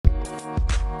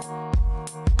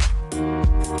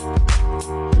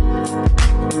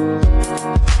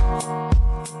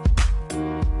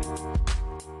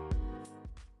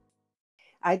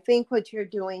I think what you're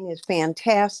doing is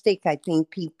fantastic. I think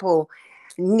people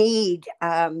need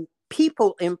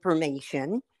people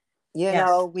information. Yes.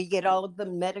 We get all of the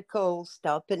medical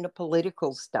stuff and the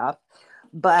political stuff,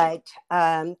 but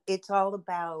it's all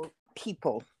about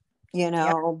people,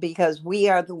 Yep. because we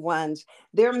are the ones,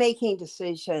 they're making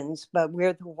decisions, but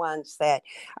we're the ones that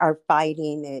are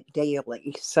fighting it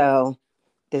daily. So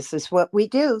this is what we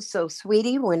do. So,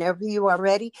 sweetie, whenever you are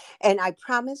ready, and I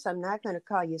promise I'm not going to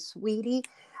call you sweetie.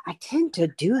 I tend to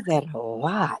do that a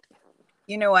lot.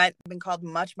 You know what? I've been called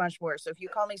much, much worse. So if you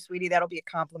call me sweetie, that'll be a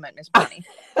compliment, Miss Bonnie.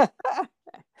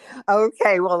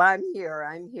 Okay, well, I'm here.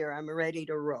 I'm ready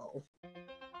to roll.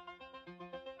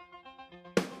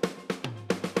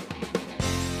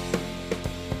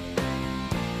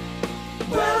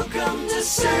 Welcome to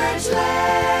Surgeland.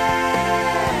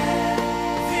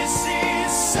 This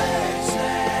is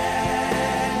Surgeland.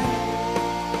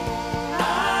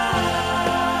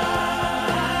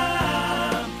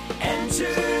 Enter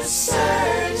Surgeland.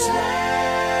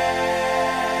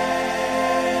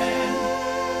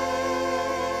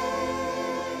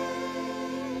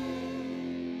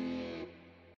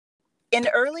 In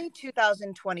early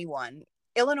 2021,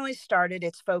 Illinois started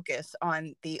its focus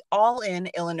on the All In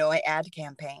Illinois ad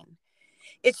campaign.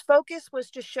 Its focus was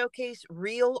to showcase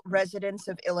real residents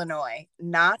of Illinois,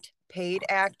 not paid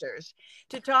actors,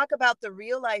 to talk about the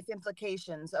real-life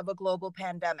implications of a global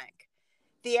pandemic.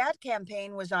 The ad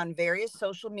campaign was on various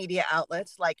social media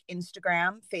outlets like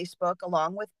Instagram, Facebook,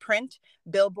 along with print,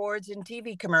 billboards, and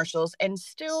TV commercials, and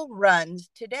still runs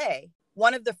today.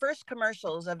 One of the first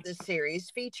commercials of this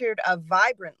series featured a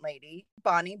vibrant lady,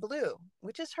 Bonnie Blue,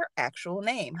 which is her actual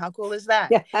name. How cool is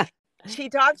that? Yeah. She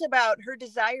talked about her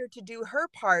desire to do her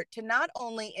part to not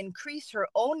only increase her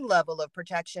own level of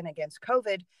protection against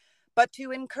COVID, but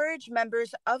to encourage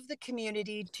members of the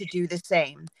community to do the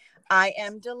same. I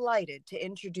am delighted to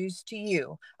introduce to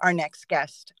you our next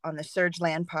guest on the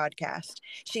Surgeland podcast.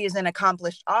 She is an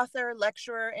accomplished author,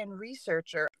 lecturer, and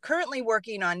researcher, currently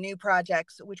working on new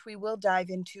projects, which we will dive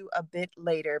into a bit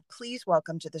later. Please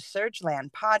welcome to the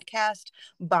Surgeland podcast,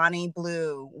 Bonnie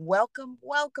Blue. Welcome,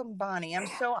 Bonnie. I'm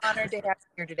so honored to have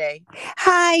you here today.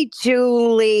 Hi,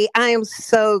 Julie. I am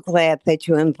so glad that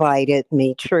you invited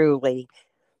me, truly.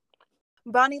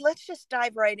 Bonnie, let's just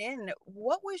dive right in.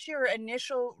 What was your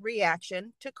initial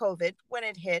reaction to COVID when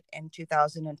it hit in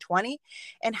 2020?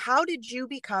 And how did you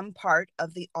become part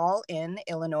of the All In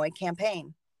Illinois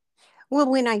campaign? Well,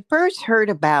 when I first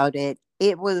heard about it,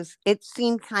 it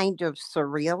seemed kind of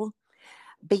surreal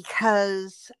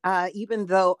because even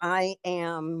though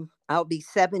I'll be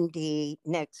 70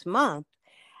 next month,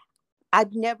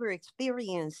 I've never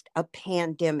experienced a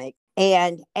pandemic.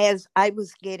 And as I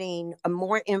was getting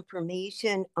more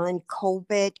information on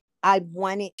COVID, I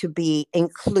wanted to be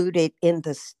included in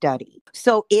the study.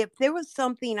 So if there was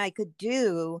something I could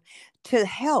do to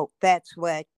help, that's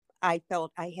what I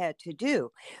felt I had to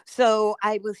do. So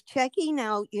I was checking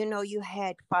out, you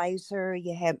had Pfizer,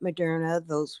 you had Moderna,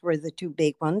 those were the two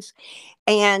big ones.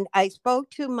 And I spoke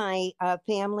to my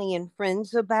family and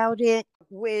friends about it,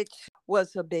 which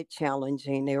was a bit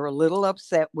challenging. They were a little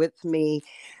upset with me.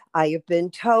 I have been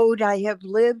told I have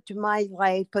lived my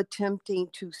life attempting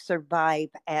to survive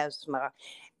asthma,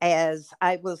 as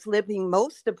I was living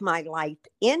most of my life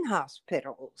in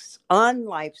hospitals, on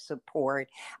life support,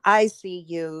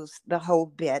 ICUs, the whole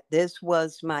bit. This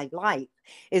was my life.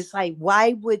 It's like,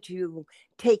 why would you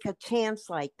take a chance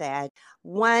like that?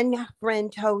 One friend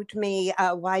told me,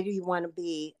 why do you want to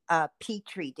be a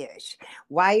petri dish?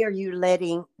 Why are you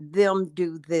letting them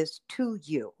do this to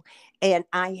you? And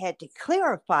I had to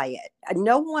clarify it.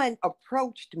 No one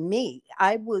approached me.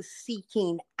 I was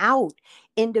seeking out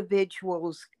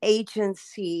individuals,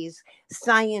 agencies,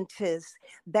 scientists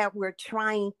that were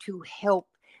trying to help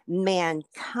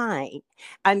mankind.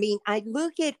 I mean, I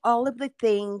look at all of the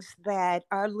things that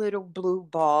our little blue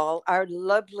ball, our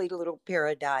lovely little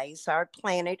paradise, our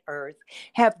planet Earth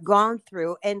have gone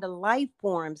through, and the life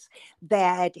forms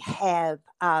that have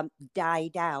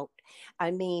died out.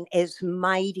 I mean, as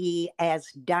mighty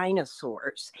as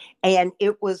dinosaurs. And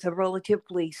it was a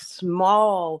relatively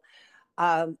small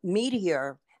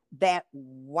meteor that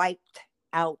wiped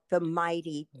out the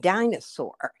mighty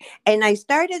dinosaur. And I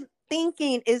started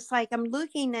thinking, it's like I'm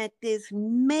looking at this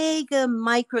mega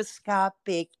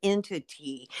microscopic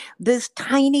entity, this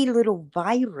tiny little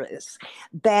virus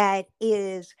that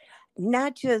is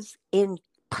not just in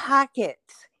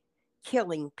pockets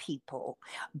killing people,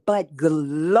 but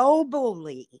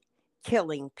globally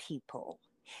killing people.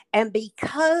 And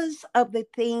because of the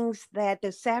things that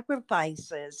the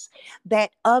sacrifices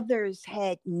that others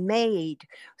had made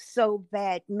so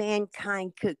that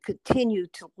mankind could continue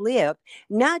to live,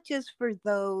 not just for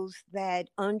those that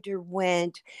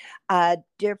underwent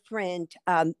different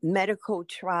medical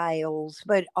trials,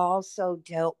 but also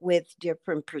dealt with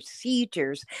different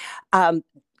procedures, um,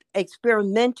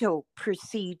 experimental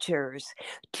procedures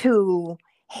to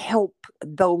help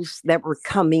those that were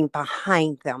coming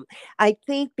behind them. I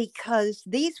think because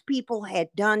these people had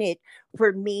done it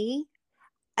for me,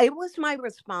 it was my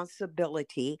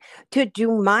responsibility to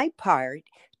do my part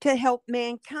to help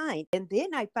mankind. And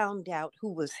then I found out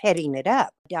who was heading it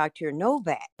up, Dr.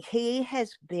 Novak. He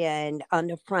has been on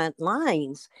the front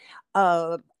lines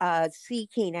of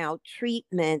seeking out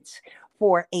treatments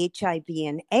for HIV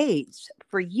and AIDS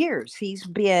for years. He's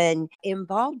been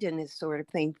involved in this sort of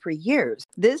thing for years.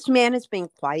 This man has been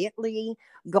quietly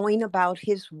going about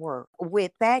his work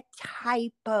with that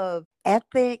type of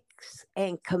ethics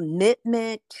and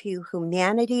commitment to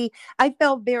humanity. I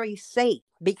felt very safe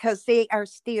because they are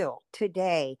still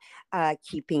today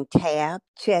keeping tab,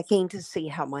 checking to see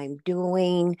how I'm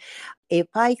doing. If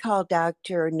I call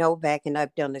Dr. Novak, and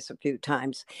I've done this a few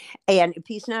times, and if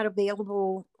he's not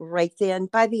available right then,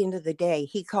 by the end of the day,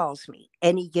 he calls me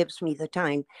and he gives me the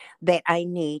time that I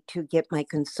need to get my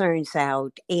concerns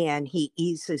out, and he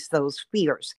eases those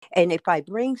fears. And if I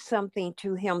bring something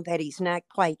to him that he's not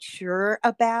quite sure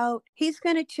about, he's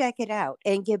going to check it out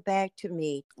and get back to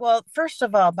me. Well, first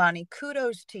of all, Bonnie,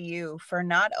 kudos to you for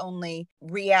not only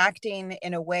reacting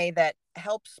in a way that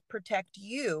helps protect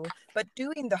you, but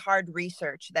doing the hard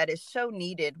research that is so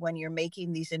needed when you're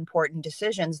making these important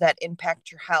decisions that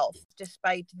impact your health.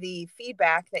 Despite the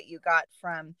feedback that you got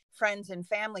from friends and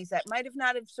families that might have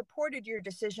not have supported your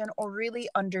decision or really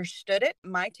understood it,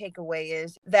 my takeaway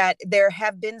is that there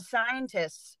have been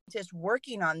scientists just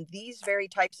working on these very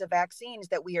types of vaccines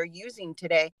that we are using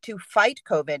today to fight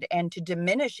COVID and to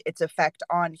diminish its effect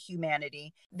on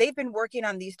humanity. They've been working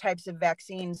on these types of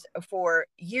vaccines for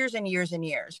years and years and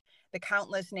years. The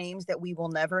countless names that we will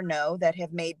never know that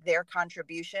have made their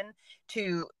contribution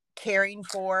to caring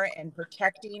for and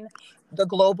protecting the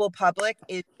global public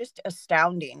is just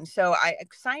astounding. So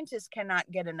scientists cannot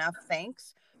get enough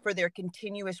thanks for their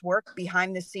continuous work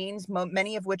behind the scenes,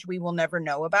 many of which we will never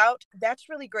know about. That's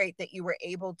really great that you were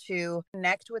able to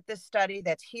connect with this study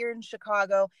that's here in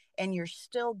Chicago, and you're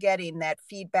still getting that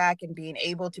feedback and being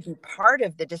able to be part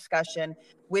of the discussion,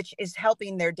 which is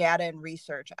helping their data and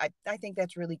research. I think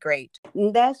that's really great.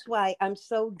 And that's why I'm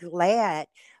so glad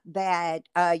that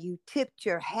you tipped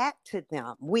your hat to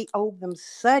them. We owe them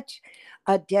such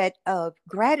a debt of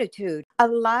gratitude. A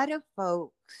lot of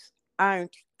folks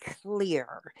aren't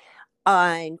clear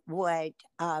on what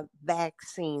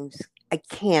vaccines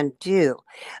can do.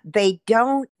 They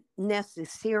don't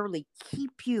necessarily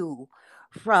keep you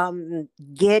from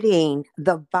getting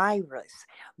the virus,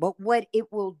 but what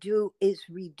it will do is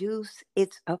reduce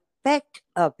its effect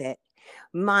of it.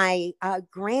 My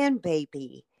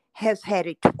grandbaby has had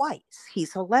it twice.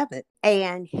 He's 11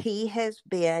 and he has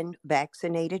been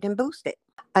vaccinated and boosted.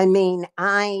 I mean,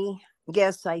 I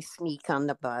guess I sneak on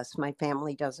the bus. My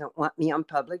family doesn't want me on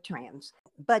public trans,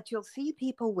 but you'll see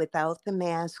people without the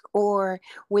mask or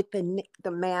with the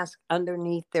mask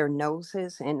underneath their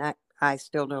noses. And I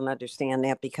still don't understand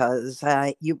that because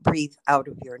you breathe out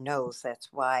of your nose. That's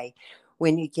why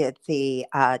when you get the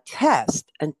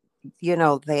test, and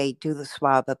they do the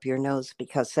swab up your nose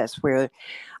because that's where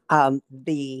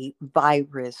the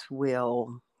virus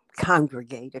will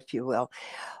congregate, if you will.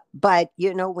 But,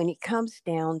 when it comes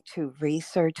down to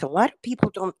research, a lot of people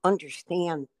don't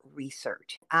understand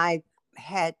research. I've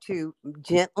had to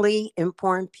gently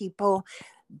inform people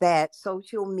that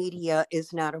social media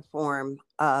is not a form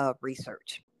of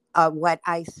research. What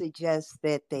I suggest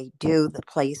that they do, the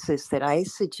places that I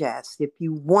suggest, if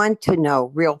you want to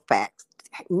know real facts,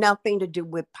 nothing to do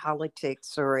with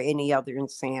politics or any other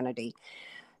insanity,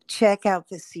 check out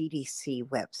the CDC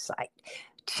website.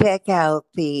 Check out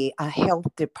the health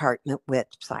department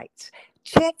websites.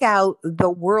 Check out the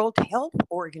World Health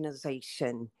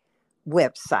Organization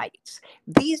websites.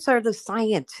 These are the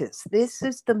scientists. This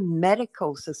is the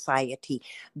medical society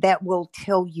that will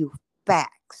tell you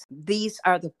facts. These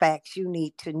are the facts you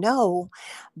need to know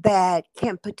that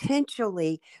can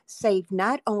potentially save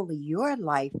not only your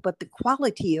life, but the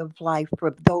quality of life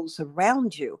for those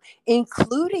around you,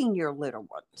 including your little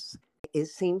ones. It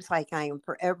seems like I am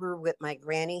forever with my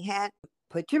granny hat.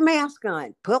 Put your mask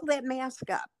on, pull that mask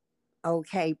up.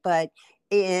 Okay,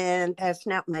 and that's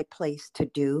not my place to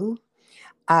do.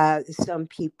 Some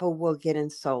people will get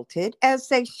insulted, as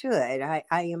they should. I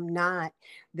am not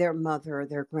their mother or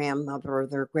their grandmother or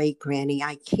their great granny.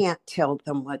 I can't tell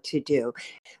them what to do.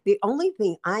 The only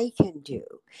thing I can do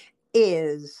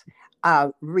is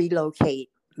relocate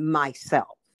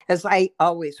myself. As I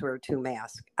always wear two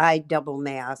masks, I double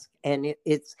mask, and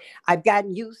I've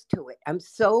gotten used to it. I'm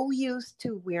so used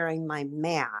to wearing my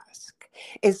mask.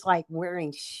 It's like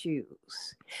wearing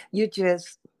shoes. You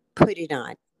just put it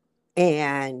on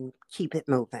and keep it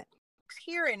moving.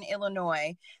 Here in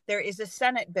Illinois, there is a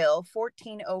Senate Bill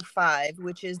 1405,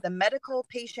 which is the Medical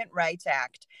Patient Rights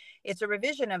Act. It's a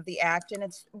revision of the act, and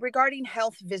it's regarding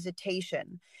health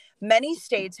visitation. Many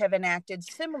states have enacted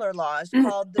similar laws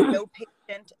called the No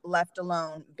Patient Left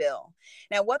Alone bill.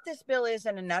 Now, what this bill is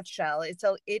in a nutshell,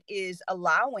 it is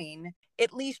allowing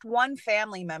at least one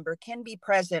family member can be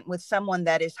present with someone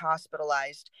that is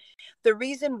hospitalized. The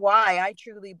reason why I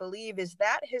truly believe is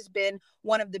that has been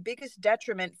one of the biggest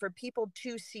detriment for people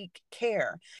to seek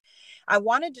care. I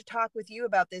wanted to talk with you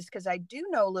about this because I do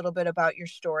know a little bit about your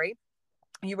story.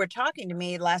 You were talking to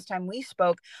me last time we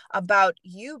spoke about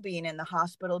you being in the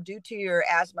hospital due to your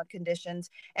asthma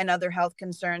conditions and other health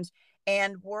concerns,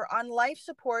 and were on life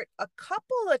support a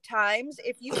couple of times.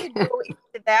 If you could go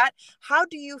into that, how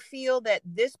do you feel that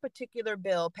this particular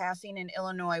bill passing in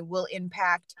Illinois will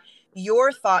impact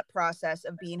your thought process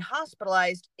of being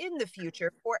hospitalized in the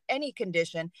future for any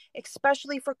condition,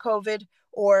 especially for COVID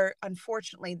or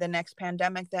unfortunately the next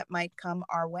pandemic that might come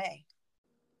our way?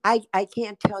 I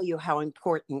can't tell you how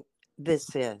important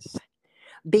this is,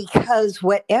 because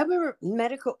whatever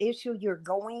medical issue you're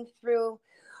going through,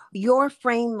 your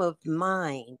frame of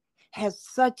mind has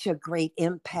such a great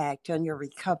impact on your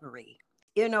recovery.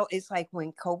 You know, it's like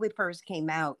when COVID first came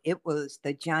out, it was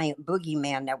the giant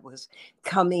boogeyman that was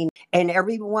coming, and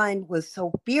everyone was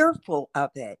so fearful of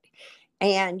it.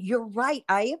 And you're right.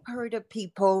 I have heard of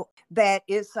people that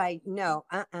it's like, no,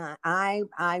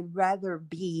 I'd rather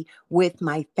be with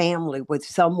my family, with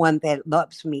someone that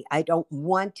loves me. I don't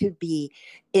want to be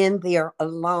in there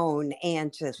alone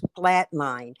and just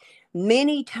flatline.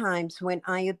 Many times when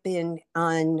I have been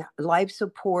on life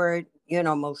support, you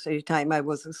know, most of the time I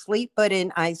was asleep, but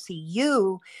in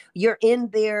ICU, you're in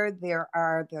there. There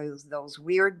are those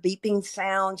weird beeping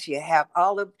sounds. You have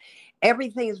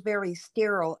everything is very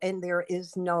sterile, and there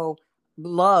is no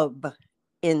love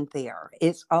in there.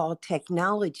 It's all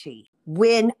technology.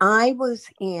 When I was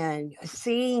in,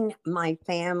 seeing my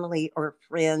family or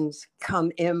friends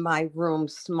come in my room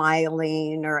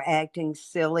smiling or acting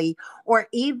silly, or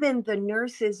even the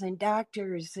nurses and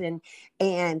doctors and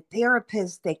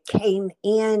therapists that came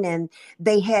in and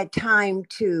they had time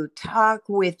to talk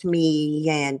with me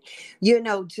and, you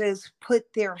know, just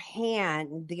put their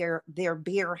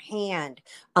bare hand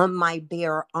on my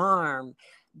bare arm,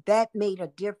 that made a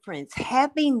difference.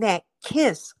 Having that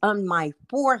kiss on my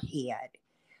forehead,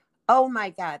 oh my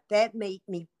God, that made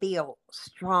me feel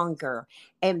stronger.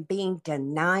 And being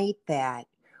denied that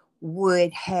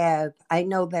I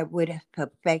know that would have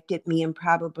affected me and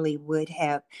probably would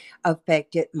have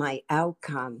affected my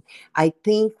outcome. I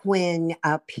think when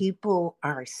people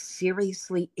are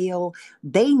seriously ill,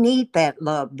 they need that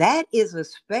love. That is a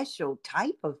special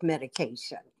type of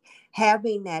medication.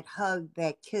 Having that hug,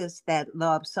 that kiss, that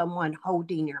love, someone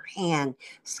holding your hand,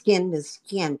 skin to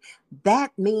skin,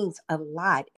 that means a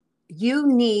lot. You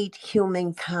need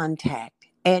human contact,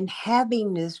 and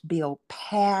having this bill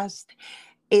passed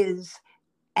is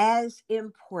as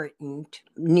important,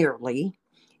 nearly,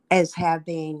 as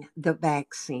having the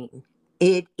vaccine.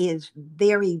 It is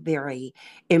very, very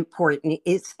important.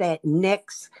 It's that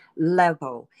next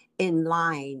level in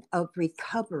line of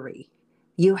recovery.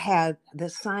 You have the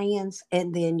science,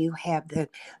 and then you have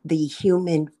the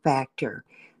human factor.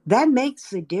 That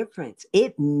makes a difference.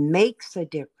 It makes a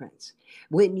difference.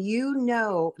 When you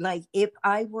know, like if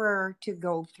I were to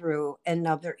go through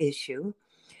another issue,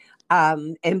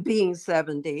 and being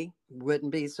 70,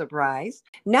 wouldn't be surprised.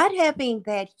 Not having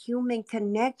that human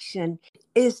connection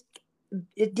is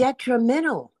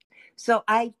detrimental. So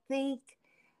I think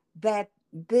that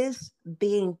this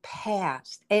being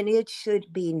passed, and it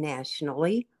should be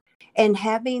nationally, and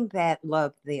having that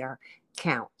love there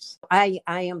counts. I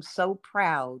am so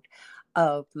proud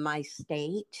of my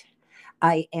state.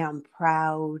 I am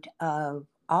proud of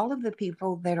all of the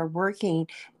people that are working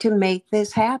to make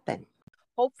this happen.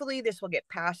 Hopefully this will get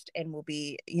passed and will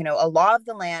be, a law of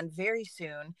the land very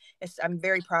soon. I'm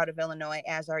very proud of Illinois,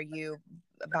 as are you,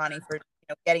 Bonnie, for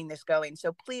getting this going.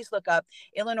 So please look up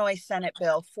Illinois Senate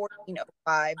Bill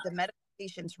 1405, the Medical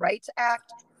Patients Rights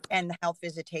Act, and the health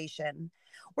visitation.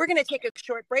 We're going to take a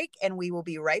short break, and we will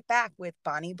be right back with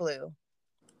Bonnie Blue.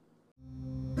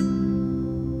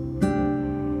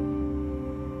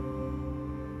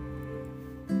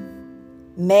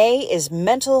 May is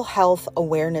Mental Health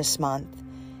Awareness Month.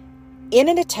 In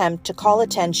an attempt to call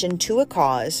attention to a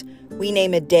cause, we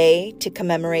name a day to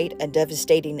commemorate a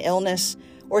devastating illness,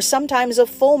 or sometimes a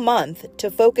full month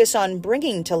to focus on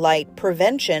bringing to light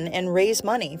prevention and raise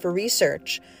money for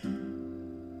research.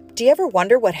 Do you ever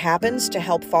wonder what happens to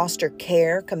help foster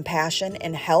care, compassion,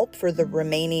 and help for the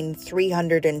remaining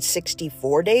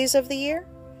 364 days of the year?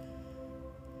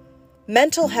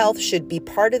 Mental health should be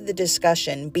part of the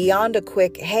discussion beyond a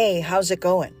quick, "Hey, how's it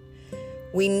going?"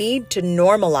 We need to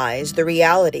normalize the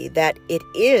reality that it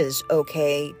is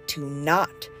okay to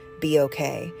not be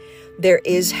okay. There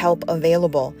is help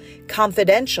available,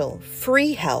 confidential,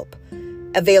 free help,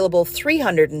 available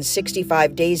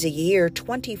 365 days a year,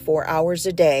 24 hours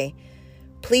a day.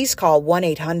 Please call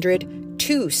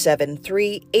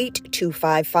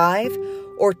 1-800-273-8255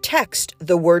 or text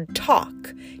the word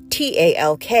TALK,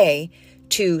 TALK,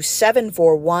 to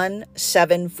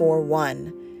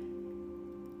 741-741.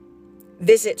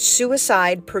 Visit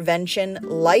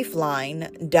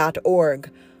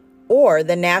suicidepreventionlifeline.org or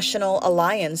the National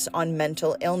Alliance on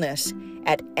Mental Illness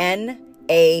at NAMI.org.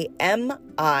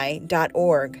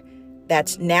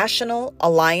 That's National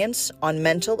Alliance on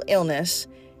Mental Illness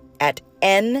at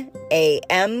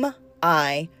NAMI.org.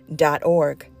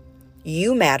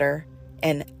 You matter,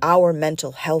 and our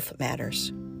mental health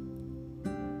matters.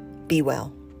 Be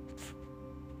well.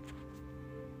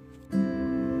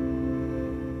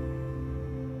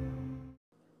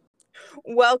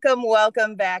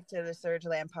 Welcome back to the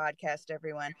Surgeland podcast,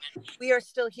 everyone. We are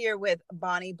still here with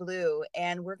Bonnie Blue,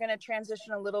 and we're going to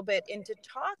transition a little bit into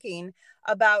talking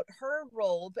about her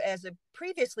role as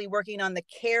previously working on the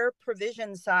care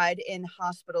provision side in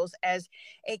hospitals as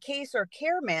a case or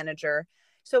care manager.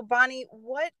 So, Bonnie,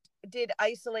 what did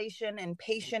isolation and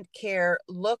patient care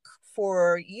look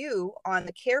for you on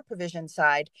the care provision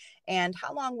side, and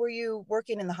how long were you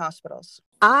working in the hospitals?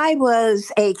 I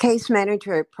was a case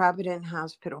manager at Providence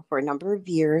Hospital for a number of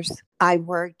years. I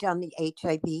worked on the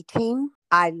HIV team.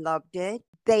 I loved it.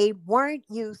 They weren't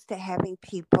used to having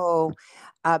people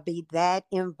be that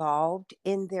involved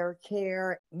in their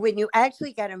care. When you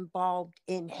actually get involved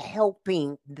in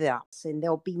helping them, and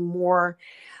they'll be more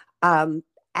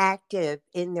active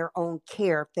in their own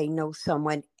care if they know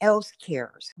someone else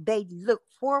cares. They look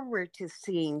forward to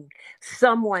seeing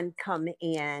someone come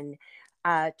in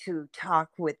to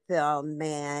talk with them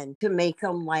and to make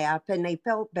them laugh, and they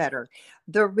felt better.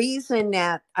 The reason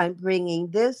that I'm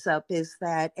bringing this up is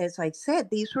that, as I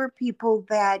said, these were people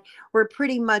that were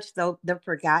pretty much the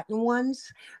forgotten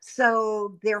ones.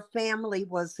 So their family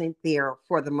wasn't there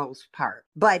for the most part.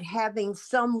 But having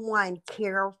someone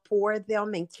care for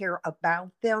them and care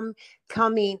about them,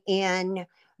 coming in,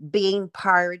 being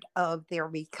part of their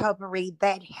recovery,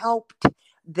 that helped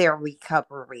their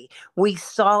recovery. We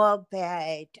saw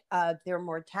that their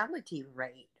mortality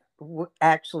rate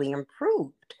actually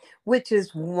improved, which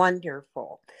is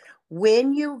wonderful.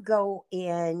 When you go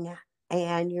in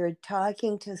and you're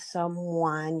talking to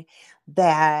someone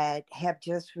that have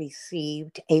just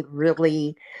received a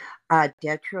really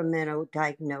detrimental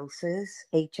diagnosis,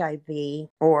 HIV,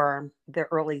 or the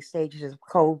early stages of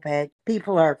COVID,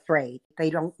 people are afraid. They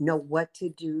don't know what to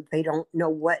do. They don't know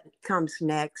what comes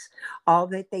next. All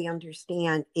that they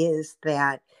understand is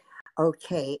that,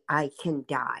 okay, I can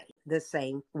die. The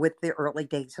same with the early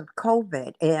days of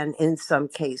COVID, and in some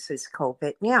cases,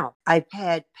 COVID now. I've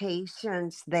had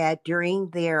patients that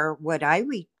during their, what I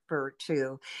refer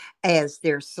to as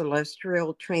their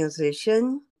celestial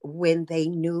transition, when they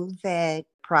knew that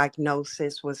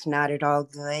prognosis was not at all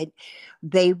good,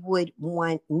 they would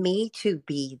want me to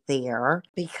be there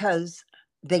because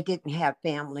they didn't have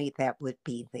family that would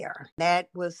be there. That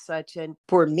was such an,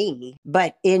 for me,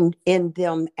 but in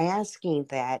them asking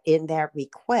that, in that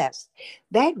request,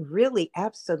 that really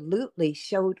absolutely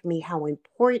showed me how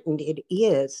important it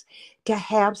is to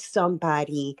have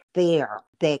somebody there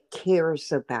that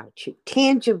cares about you,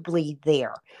 tangibly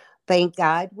there. Thank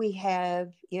God we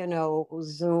have,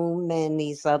 Zoom and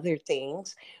these other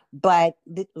things. But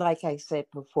like I said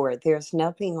before, there's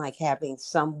nothing like having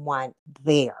someone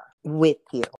there with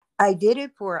you. I did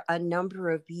it for a number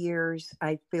of years.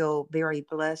 I feel very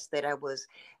blessed that I was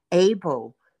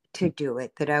able to do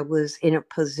it, that I was in a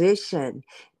position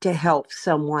to help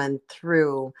someone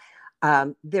through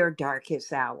their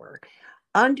darkest hour.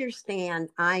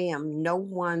 Understand, I am no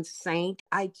one saint.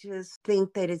 I just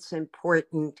think that it's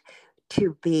important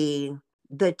to be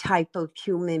the type of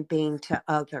human being to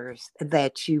others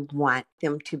that you want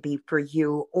them to be for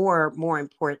you, or more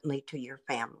importantly, to your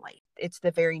family. It's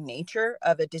the very nature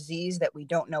of a disease that we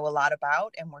don't know a lot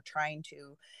about, and we're trying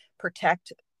to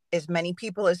protect as many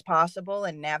people as possible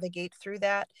and navigate through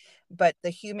that. But the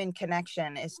human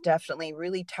connection is definitely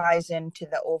really ties into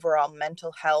the overall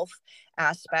mental health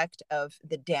aspect of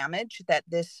the damage that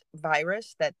this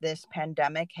virus, that this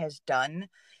pandemic has done,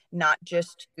 not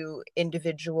just to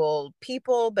individual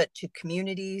people, but to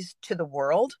communities, to the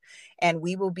world. And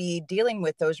we will be dealing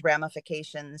with those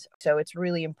ramifications. So it's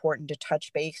really important to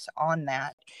touch base on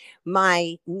that.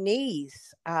 My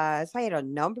niece, I had a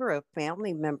number of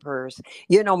family members,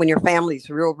 you know, when your family's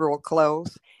real, real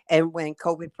close. And when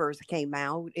COVID first came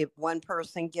out, if one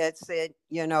person gets it,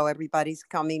 you know, everybody's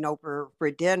coming over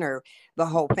for dinner, the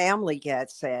whole family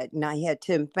gets it. And I had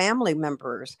 10 family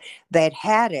members that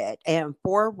had it, and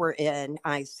 4 were in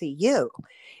ICU,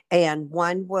 and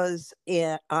one was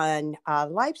on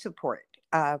life support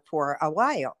for a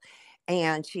while.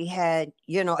 And she had,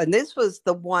 you know, and this was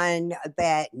the one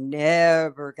that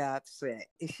never got sick.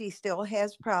 She still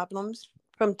has problems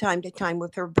from time to time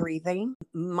with her breathing.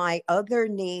 My other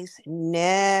niece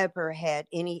never had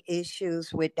any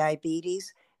issues with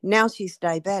diabetes. Now she's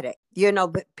diabetic. You know,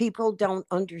 but people don't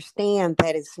understand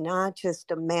that it's not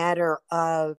just a matter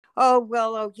of, oh,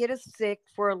 well, I'll get sick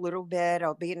for a little bit.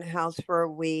 I'll be in the house for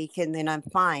a week and then I'm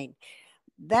fine.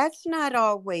 That's not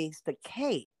always the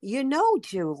case. You know,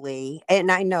 Julie,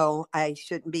 and I know I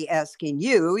shouldn't be asking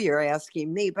you, you're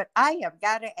asking me, but I have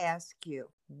got to ask you,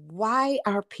 why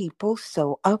are people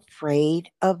so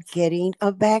afraid of getting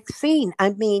a vaccine? I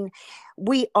mean,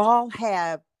 we all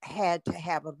have had to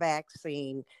have a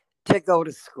vaccine to go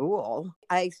to school.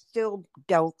 I still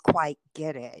don't quite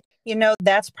get it. You know,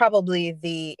 that's probably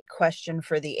the question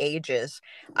for the ages.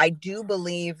 I do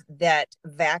believe that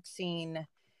vaccine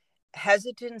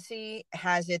hesitancy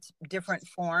has its different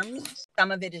forms. Some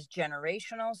of it is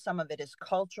generational, some of it is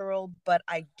cultural, but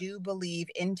I do believe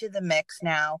into the mix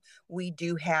now, we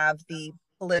do have the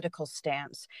political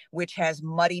stance, which has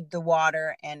muddied the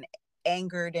water and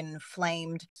angered and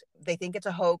inflamed. They think it's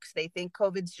a hoax. They think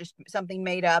COVID's just something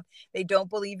made up. They don't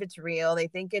believe it's real. They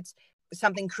think it's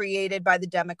something created by the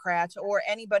Democrats or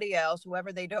anybody else,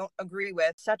 whoever they don't agree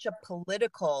with. Such a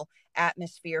political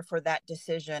atmosphere for that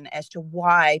decision as to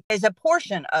why is a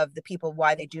portion of the people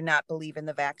why they do not believe in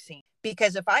the vaccine.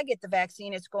 Because if I get the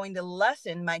vaccine, it's going to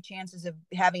lessen my chances of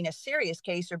having a serious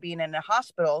case or being in a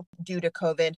hospital due to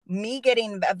COVID. Me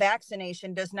getting a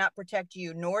vaccination does not protect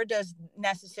you, nor does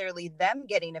necessarily them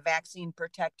getting a vaccine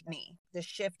protect me. The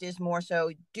shift is more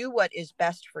so do what is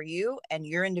best for you and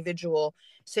your individual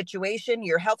situation,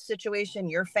 your health situation,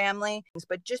 your family.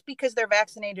 But just because they're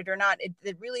vaccinated or not,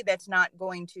 that's not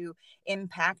going to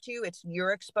impact you. It's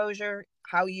your exposure,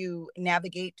 how you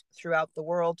navigate throughout the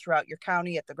world, throughout your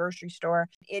county, at the grocery store.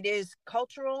 It is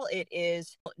cultural, it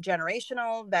is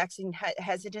generational, vaccine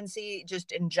hesitancy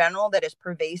just in general that is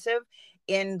pervasive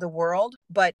in the world.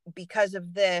 But because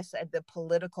of this, the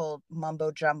political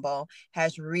mumbo jumbo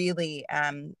has really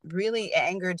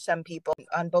angered some people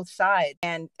on both sides.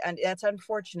 And that's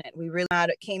unfortunate. We really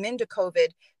came into COVID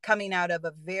coming out of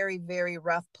a very, very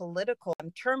rough political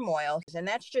turmoil. And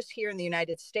that's just here in the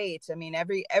United States. I mean,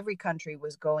 every country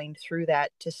was going through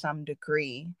that to some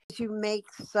degree. You make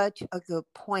such a good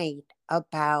point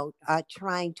about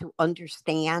trying to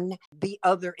understand the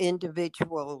other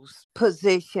individual's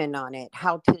position on it,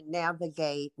 how to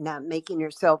navigate, not making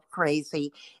yourself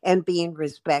crazy and being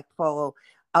respectful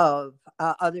of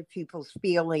other people's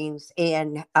feelings.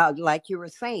 And like you were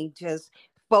saying, just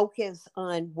focus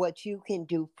on what you can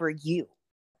do for you.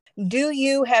 Do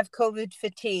you have COVID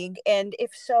fatigue? And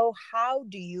if so, how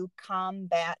do you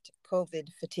combat COVID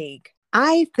fatigue?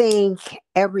 I think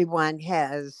everyone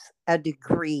has a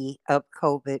degree of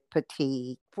COVID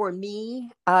fatigue. For me,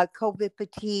 COVID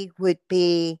fatigue would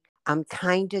be I'm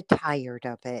kind of tired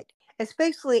of it,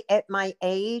 especially at my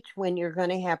age when you're going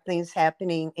to have things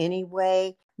happening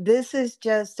anyway. This is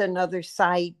just another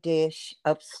side dish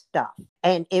of stuff,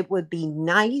 and it would be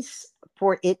nice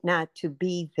for it not to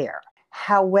be there.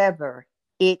 However,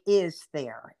 it is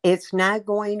there. It's not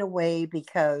going away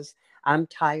because I'm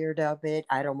tired of it.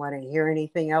 I don't want to hear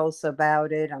anything else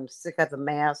about it. I'm sick of the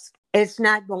mask. It's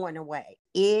not going away.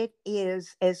 It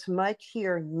is as much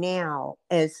here now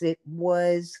as it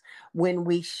was when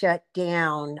we shut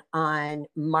down on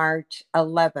March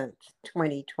 11th,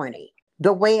 2020.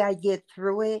 The way I get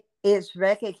through it is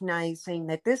recognizing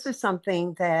that this is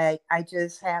something that I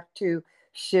just have to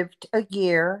shift a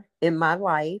gear in my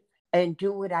life and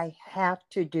do what I have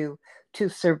to do to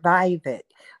survive it.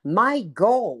 My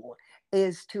goal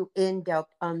is to end up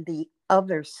on the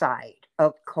other side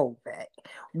of COVID,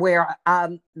 where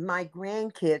my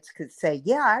grandkids could say,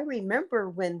 yeah, I remember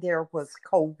when there was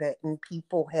COVID and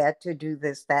people had to do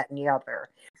this, that, and the other.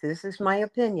 This is my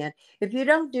opinion. If you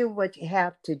don't do what you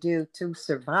have to do to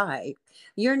survive,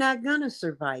 you're not going to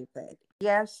survive it.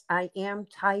 Yes, I am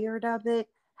tired of it.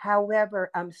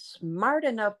 However, I'm smart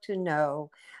enough to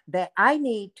know that I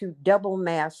need to double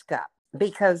mask up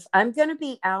because I'm going to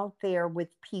be out there with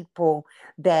people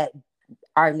that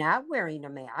are not wearing a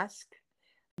mask,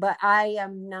 but I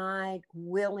am not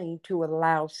willing to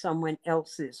allow someone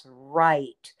else's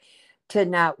right to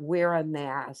not wear a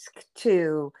mask,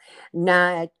 to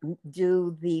not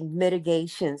do the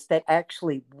mitigations that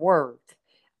actually work.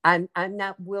 I'm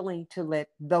not willing to let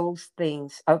those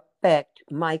things affect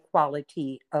my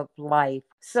quality of life.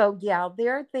 So yeah,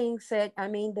 there are things that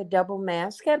the double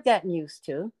mask I've gotten used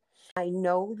to. I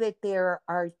know that there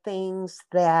are things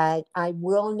that I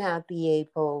will not be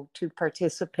able to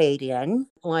participate in.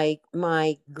 Like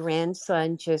my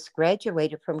grandson just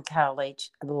graduated from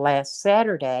college last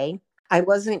Saturday. I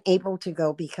wasn't able to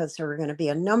go because there were going to be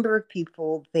a number of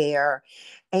people there.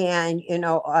 And,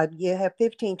 you have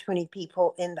 15, 20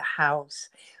 people in the house.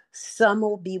 Some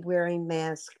will be wearing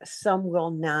masks, some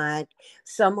will not.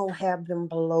 Some will have them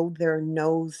below their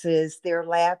noses. They're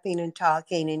laughing and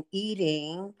talking and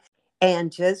eating.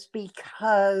 And just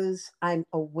because I'm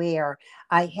aware,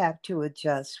 I have to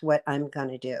adjust what I'm going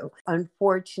to do.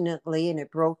 Unfortunately, and it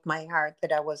broke my heart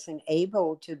that I wasn't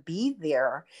able to be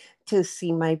there to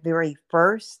see my very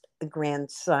first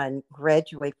grandson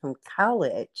graduate from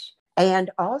college.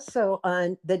 And also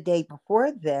on the day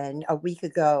before then, a week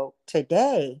ago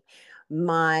today,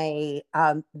 my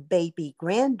baby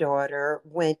granddaughter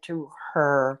went to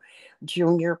her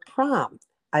junior prom.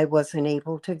 I wasn't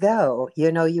able to go.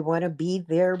 You want to be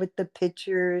there with the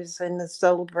pictures and the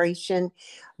celebration.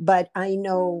 But I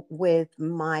know with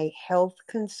my health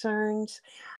concerns,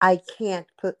 I can't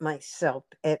put myself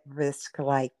at risk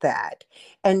like that.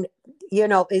 And,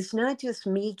 it's not just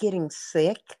me getting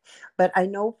sick, but I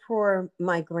know for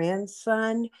my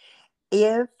grandson,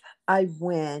 if I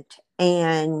went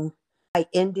and I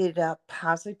ended up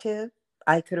positive,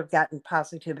 I could have gotten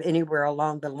positive anywhere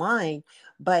along the line,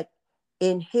 but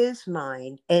in his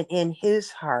mind and in his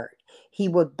heart, he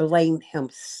would blame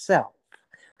himself.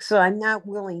 So I'm not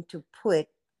willing to put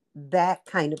that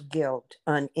kind of guilt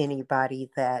on anybody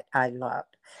that I love.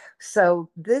 So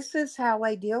this is how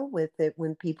I deal with it.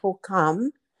 When people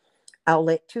come, I'll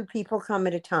let two people come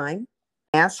at a time,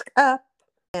 mask up,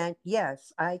 and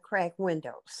yes, I crack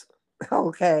windows.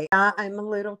 Okay, I'm a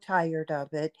little tired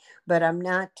of it, but I'm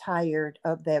not tired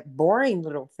of that boring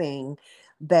little thing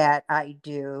that I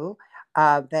do,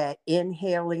 that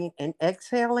inhaling and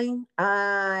exhaling.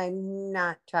 I'm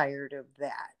not tired of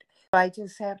that. I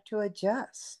just have to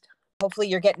adjust. Hopefully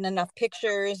you're getting enough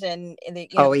pictures and the,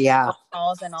 Oh, yeah.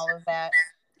 calls and all of that.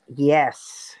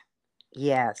 Yes.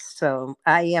 Yes. So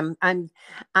I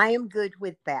am good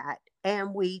with that.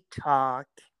 And we talk,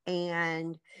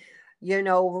 and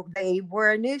they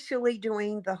were initially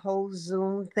doing the whole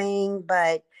Zoom thing,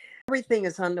 but everything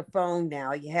is on the phone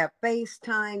now. You have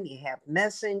FaceTime, you have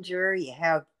Messenger, you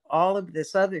have all of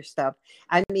this other stuff.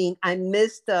 I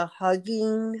miss the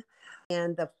hugging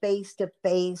and the face to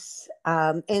face.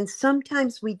 And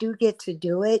sometimes we do get to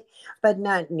do it, but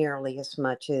not nearly as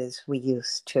much as we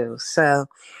used to. So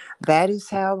that is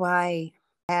how I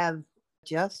have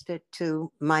adjusted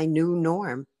to my new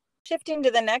norm. Shifting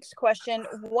to the next question,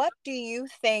 what do you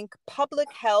think public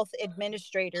health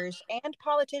administrators and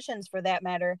politicians, for that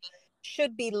matter,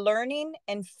 should be learning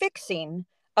and fixing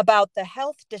about the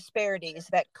health disparities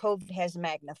that COVID has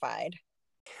magnified?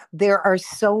 There are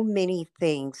so many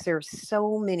things, there's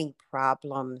so many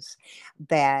problems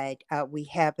that we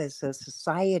have as a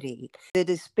society. The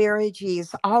disparity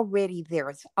is already there.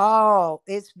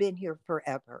 It's been here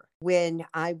forever. When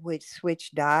I would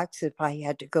switch docs, if I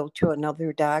had to go to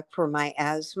another doc for my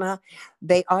asthma,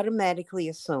 they automatically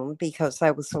assumed, because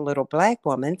I was a little Black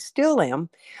woman, still am,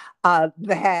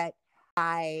 that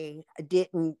I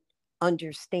didn't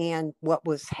understand what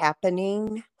was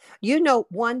happening.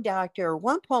 One doctor,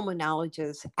 one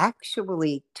pulmonologist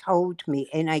actually told me,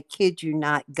 and I kid you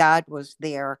not, God was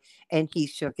there and he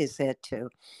shook his head too.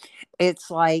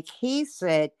 It's like he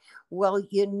said, well,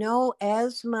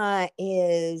 asthma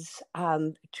is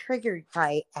triggered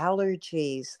by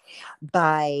allergies,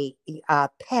 by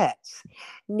pets.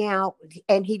 Now,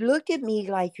 and he looked at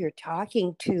me like you're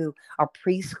talking to a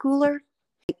preschooler.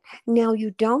 Now,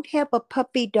 you don't have a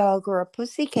puppy dog or a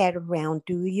pussycat around,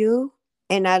 do you?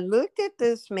 And I looked at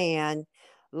this man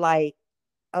like,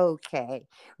 Okay,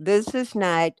 this is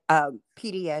not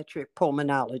pediatric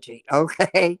pulmonology.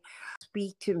 Okay,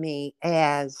 speak to me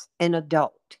as an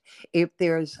adult. If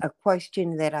there's a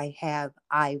question that I have,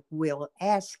 I will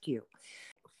ask you.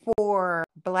 For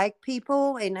Black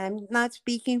people, and I'm not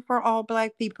speaking for all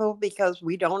Black people because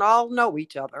we don't all know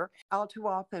each other, all too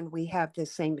often we have the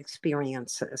same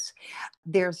experiences.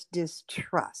 There's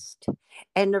distrust.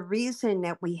 And the reason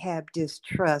that we have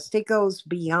distrust, it goes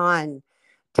beyond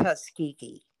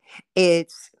Tuskegee.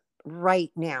 It's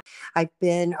right now. I've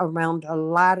been around a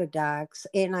lot of docs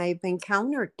and I've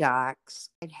encountered docs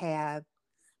that have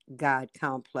God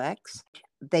complex.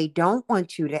 They don't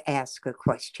want you to ask a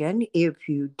question. If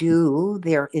you do,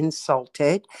 they're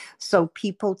insulted. So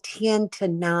people tend to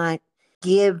not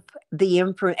give the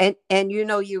info, and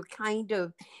you kind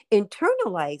of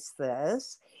internalize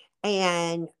this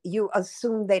and you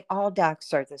assume that all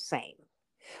docs are the same.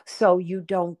 So you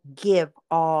don't give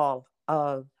all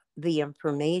of the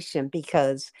information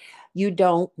because you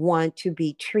don't want to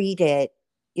be treated,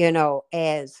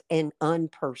 as an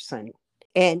unperson.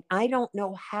 And I don't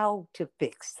know how to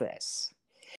fix this.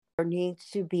 There needs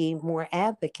to be more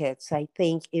advocates. I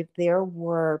think if there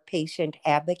were patient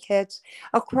advocates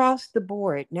across the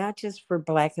board, not just for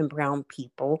Black and Brown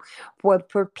people, but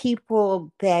for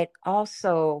people that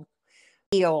also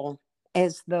feel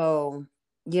as though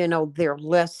they're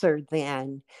lesser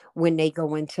than when they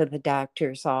go into the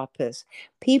doctor's office.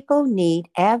 People need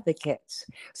advocates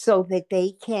so that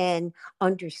they can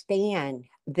understand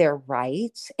their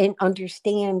rights and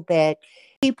understand that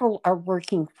people are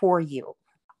working for you.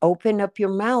 Open up your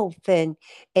mouth, and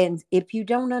if you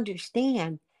don't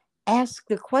understand, ask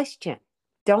the question.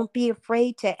 Don't be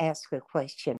afraid to ask a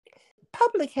question.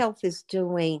 Public health is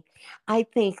doing, I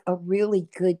think, a really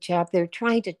good job. They're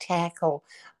trying to tackle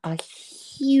a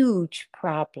huge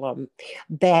problem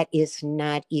that is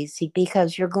not easy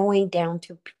because you're going down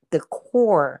to the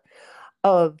core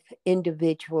of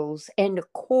individuals and the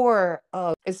core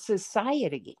of a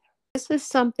society. This is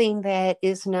something that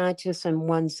is not just in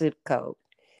one zip code.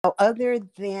 Other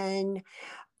than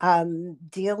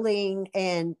dealing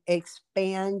and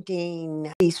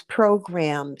expanding these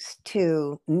programs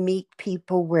to meet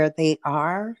people where they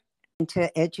are and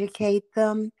to educate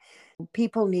them,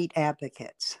 people need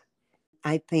advocates.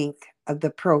 I think the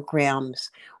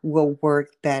programs will work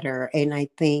better. And I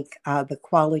think the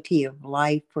quality of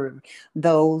life for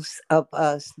those of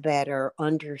us that are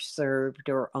underserved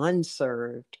or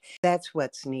unserved, that's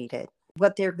what's needed.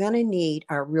 What they're going to need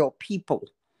are real people.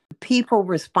 People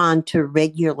respond to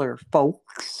regular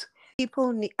folks.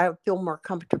 People feel more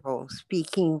comfortable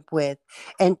speaking with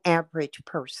an average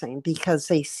person because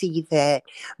they see that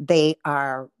they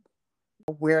are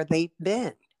where they've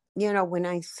been. When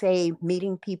I say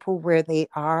meeting people where they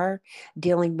are,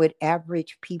 dealing with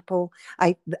average people,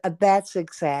 that's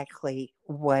exactly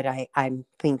what I'm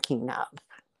thinking of.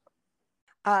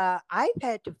 I've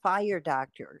had to fire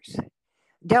doctors.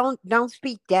 Don't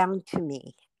speak down to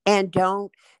me, and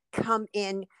don't come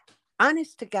in.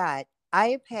 Honest to God,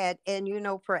 I've had, and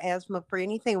for asthma, for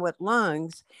anything with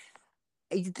lungs,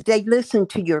 they listen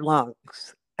to your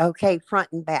lungs, okay, front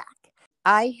and back.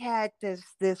 I had this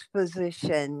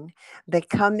physician that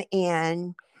come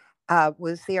in,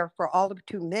 was there for all of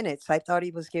 2 minutes. I thought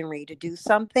he was getting ready to do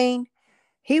something.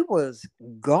 He was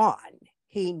gone.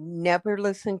 He never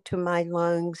listened to my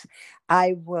lungs.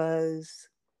 I was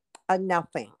a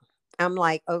nothing. I'm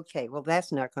like, okay, well,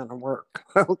 that's not going to work.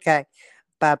 Okay,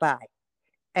 bye-bye.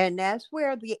 And that's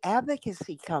where the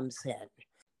advocacy comes in.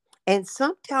 And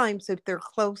sometimes if they're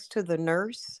close to the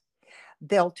nurse,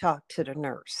 they'll talk to the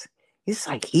nurse. It's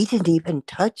like, he didn't even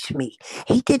touch me.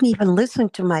 He didn't even listen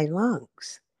to my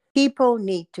lungs. People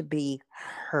need to be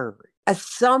heard.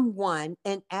 Someone,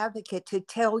 an advocate, to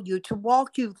tell you, to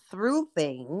walk you through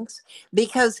things,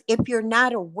 because if you're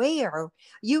not aware,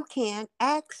 you can't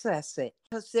access it.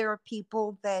 Because there are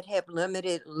people that have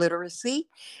limited literacy,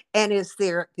 and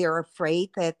they're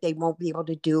afraid that they won't be able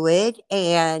to do it,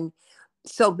 and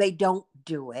so they don't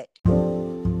do it.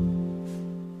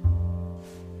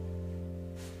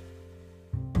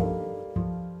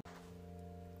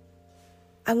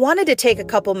 I wanted to take a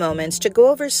couple moments to go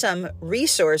over some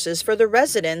resources for the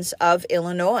residents of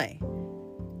Illinois.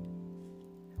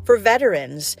 For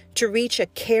veterans, to reach a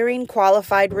caring,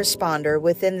 qualified responder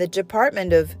within the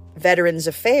Department of Veterans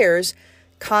Affairs,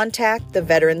 contact the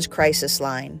Veterans Crisis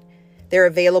Line. They're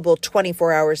available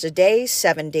 24 hours a day,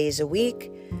 7 days a week.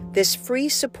 This free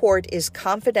support is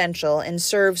confidential and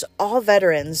serves all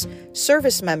veterans,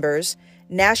 service members,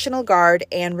 National Guard,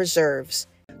 and reserves.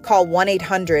 Call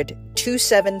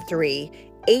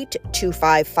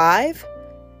 1-800-273-8255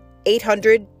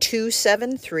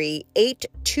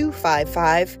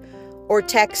 800-273-8255 or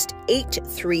text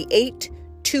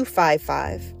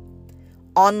 838-255.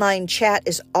 Online chat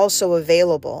is also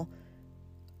available.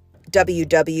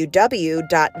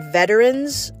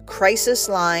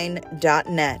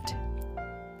 www.veteranscrisisline.net.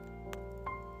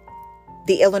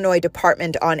 The Illinois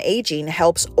Department on Aging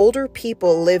helps older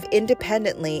people live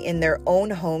independently in their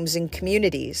own homes and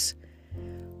communities.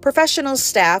 Professional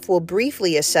staff will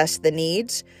briefly assess the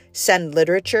needs, send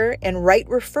literature, and write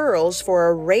referrals for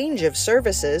a range of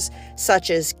services such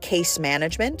as case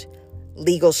management,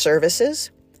 legal services,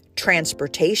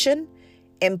 transportation,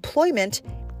 employment,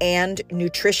 and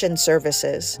nutrition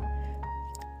services.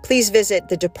 Please visit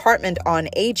the Department on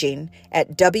Aging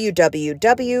at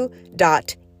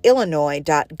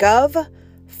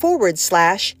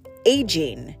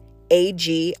www.illinois.gov/aging,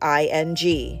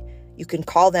 AGING. You can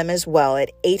call them as well at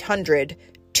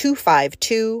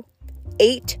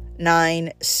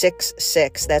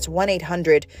 800-252-8966. That's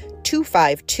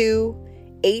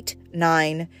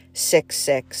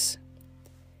 1-800-252-8966.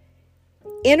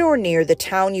 In or near the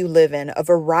town you live in, a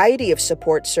variety of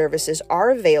support services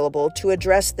are available to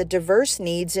address the diverse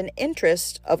needs and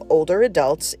interests of older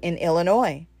adults in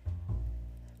Illinois.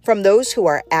 From those who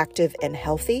are active and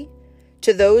healthy,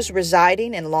 to those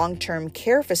residing in long-term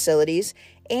care facilities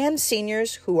and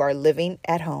seniors who are living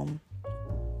at home.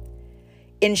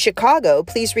 In Chicago,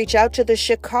 please reach out to the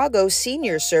Chicago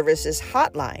Senior Services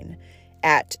Hotline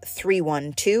at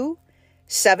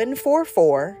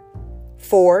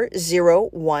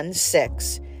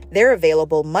 312-744-4016. They're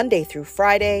available Monday through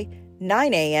Friday,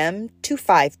 9 a.m. to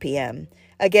 5 p.m.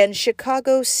 Again,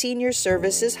 Chicago Senior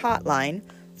Services Hotline,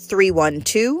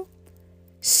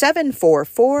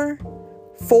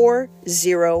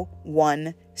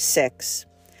 312-744-4016.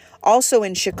 Also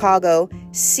in Chicago,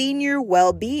 senior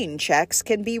well-being checks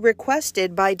can be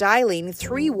requested by dialing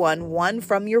 311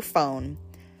 from your phone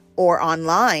or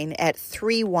online at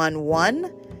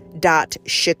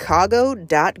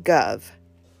 311.chicago.gov.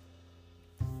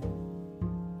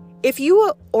 If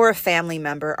you or a family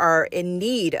member are in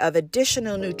need of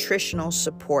additional nutritional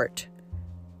support,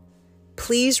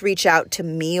 please reach out to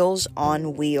Meals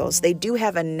on Wheels. They do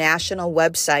have a national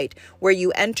website where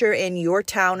you enter in your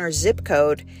town or zip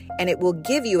code, and it will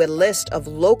give you a list of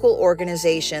local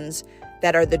organizations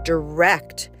that are the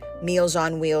direct Meals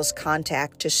on Wheels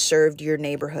contact to serve your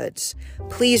neighborhoods.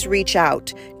 Please reach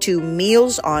out to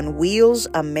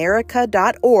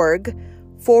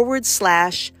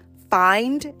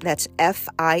mealsonwheelsamerica.org/find, that's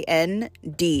FIND,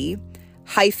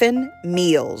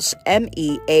 -meals,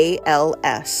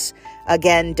 MEALS.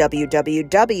 Again,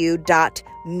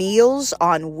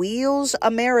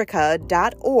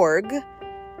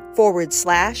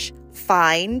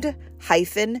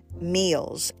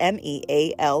 www.mealsonwheelsamerica.org/find-meals,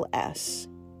 MEALS.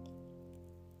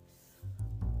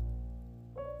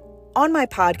 On my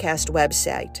podcast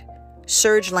website,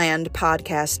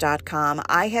 surgelandpodcast.com,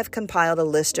 I have compiled a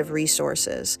list of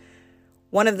resources.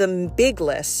 One of the big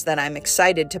lists that I'm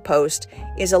excited to post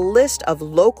is a list of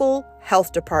local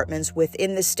health departments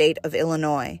within the state of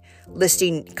Illinois,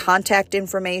 listing contact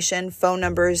information, phone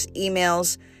numbers,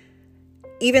 emails,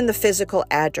 even the physical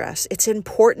address. It's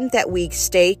important that we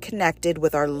stay connected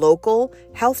with our local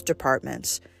health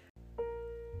departments.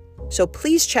 So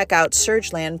please check out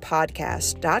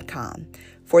surgelandpodcast.com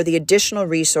for the additional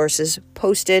resources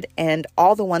posted and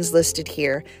all the ones listed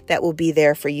here that will be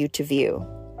there for you to view.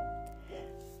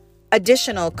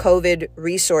 Additional COVID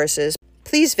resources,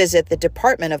 please visit the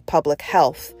Department of Public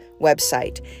Health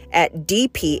website at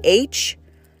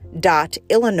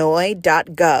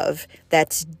dph.illinois.gov.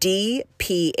 That's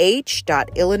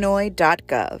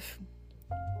dph.illinois.gov.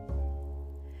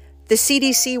 The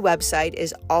CDC website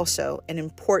is also an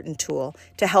important tool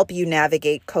to help you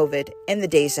navigate COVID in the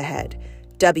days ahead.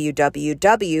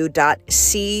 www.cdc,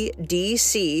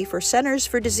 for Centers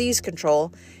for Disease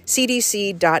Control,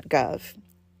 cdc.gov.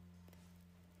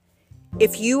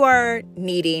 If you are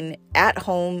needing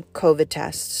at-home COVID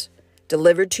tests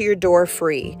delivered to your door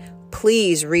free,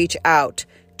 please reach out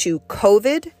to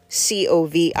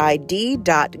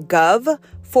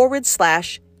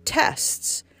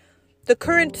covid.gov/tests. The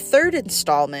current third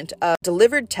installment of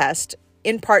Delivered Test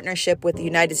in partnership with the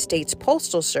United States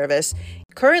Postal Service,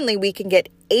 currently we can get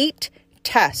 8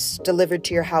 tests delivered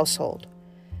to your household.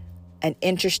 An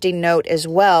interesting note as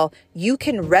well, you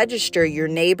can register your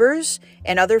neighbors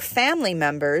and other family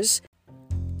members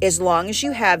as long as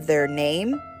you have their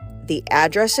name, the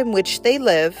address in which they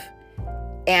live,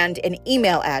 and an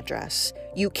email address.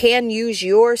 You can use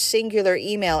your singular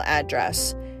email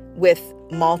address with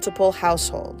multiple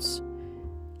households.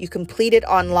 You complete it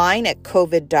online at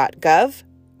covid.gov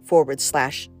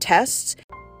covid/tests.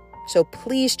 So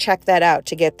please check that out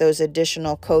to get those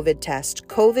additional COVID tests.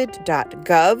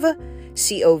 covid.gov,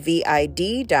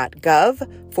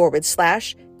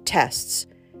 covid.gov/tests.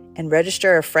 And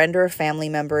register a friend or a family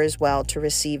member as well to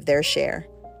receive their share.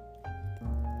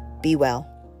 Be well.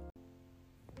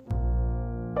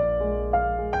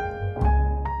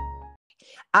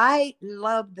 I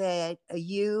love that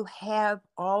you have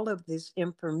all of this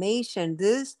information.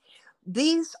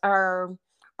 These are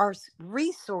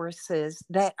resources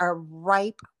that are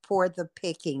ripe for the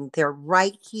picking. They're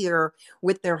right here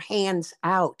with their hands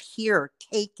out. Here,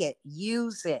 take it,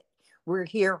 use it. We're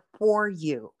here for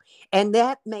you. And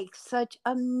that makes such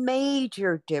a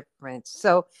major difference.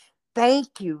 So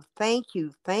thank you, thank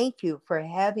you, thank you for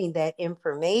having that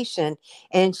information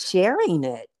and sharing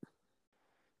it.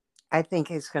 I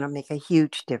think it's going to make a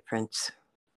huge difference.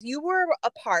 You were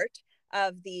a part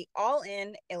of the All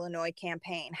In Illinois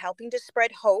campaign, helping to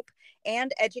spread hope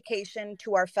and education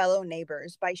to our fellow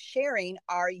neighbors by sharing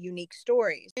our unique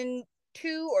stories. In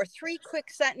 2 or 3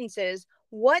 quick sentences,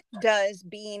 what does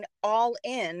being all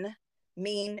in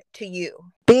mean to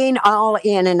you? Being all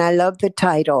in, and I love the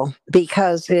title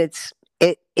because it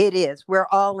is. We're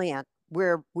all in.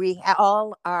 We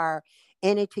all are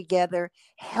in it together,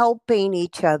 helping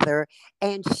each other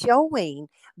and showing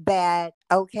that,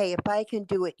 okay, if I can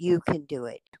do it, you can do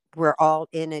it. We're all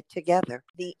in it together.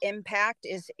 The impact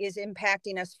is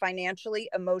impacting us financially,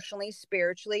 emotionally,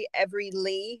 spiritually, every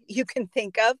Lee you can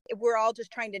think of. We're all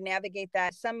just trying to navigate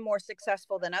that, some more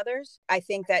successful than others. I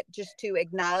think that just to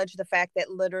acknowledge the fact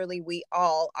that literally we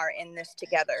all are in this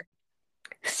together.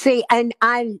 See, and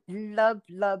I love,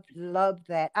 love, love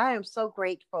that. I am so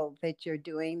grateful that you're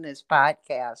doing this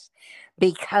podcast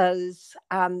because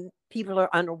people are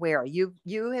unaware. You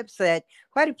have said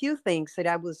quite a few things that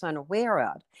I was unaware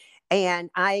of.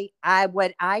 And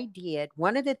what I did,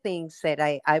 one of the things that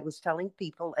I was telling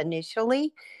people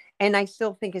initially, and I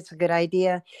still think it's a good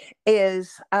idea,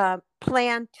 is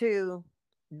plan to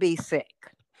be sick.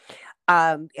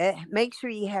 Make sure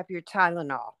you have your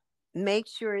Tylenol. Make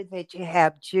sure that you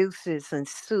have juices and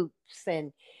soups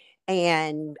and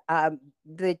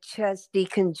the chest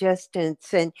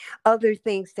decongestants and other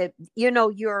things that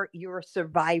your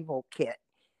survival kit.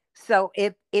 So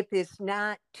if it's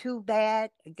not too bad,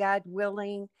 God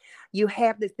willing, you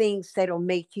have the things that'll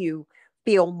make you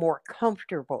feel more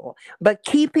comfortable. But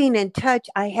keeping in touch,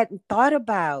 I hadn't thought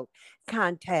about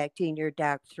contacting your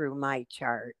doc through my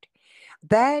chart.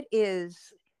 That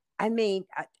is, I mean,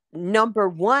 number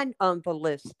one on the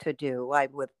list to do, I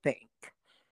would think.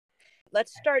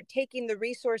 Let's start taking the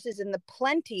resources and the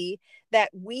plenty that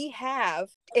we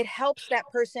have. It helps that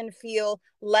person feel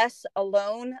less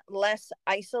alone, less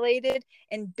isolated,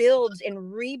 and builds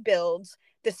and rebuilds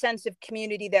the sense of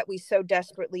community that we so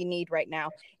desperately need right now.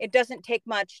 It doesn't take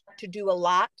much to do a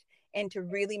lot and to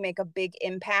really make a big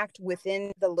impact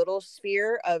within the little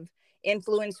sphere of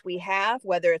influence we have,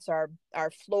 whether it's our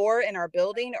floor in our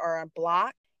building or our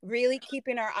block. Really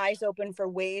keeping our eyes open for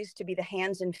ways to be the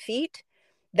hands and feet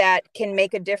that can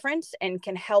make a difference and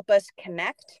can help us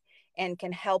connect and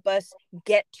can help us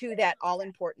get to that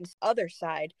all-important other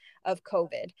side of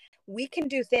COVID. We can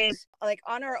do things like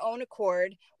on our own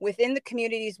accord within the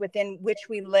communities within which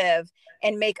we live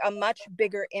and make a much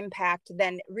bigger impact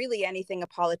than really anything a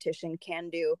politician can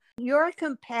do. Your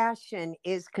compassion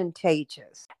is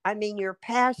contagious. I mean, your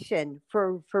passion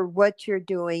for what you're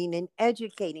doing and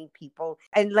educating people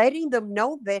and letting them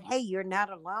know that, hey, you're not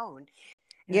alone.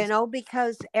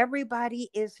 Because everybody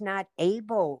is not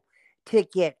able to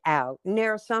get out. And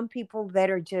there are some people that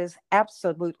are just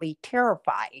absolutely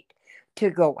terrified to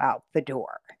go out the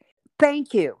door.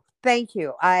 Thank you. Thank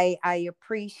you. I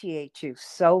appreciate you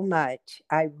so much.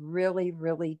 I really,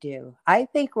 really do. I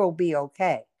think we'll be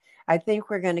okay. I think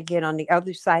we're going to get on the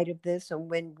other side of this. And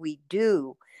when we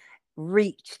do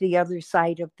reach the other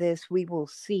side of this, we will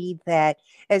see that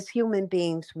as human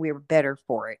beings, we're better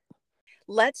for it.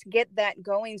 Let's get that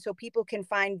going so people can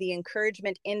find the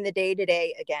encouragement in the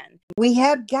day-to-day again. We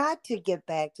have got to get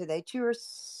back to that. You're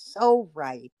so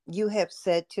right. You have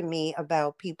said to me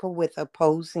about people with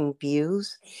opposing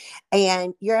views,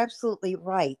 and you're absolutely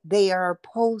right. They are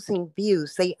opposing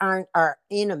views. They aren't our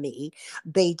enemy.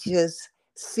 They just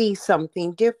see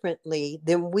something differently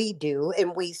than we do,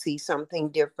 and we see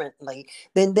something differently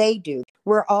than they do.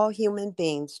 We're all human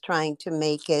beings trying to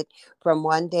make it from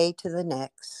one day to the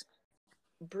next.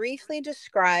 Briefly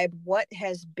describe what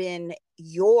has been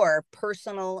your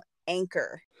personal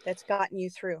anchor that's gotten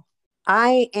you through.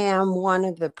 I am one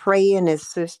of the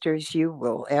prayingest sisters you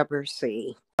will ever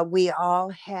see. We all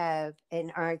have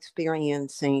and are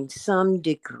experiencing some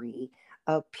degree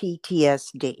of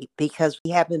PTSD because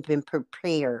we haven't been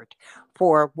prepared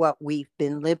for what we've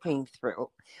been living through.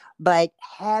 But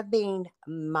having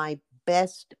my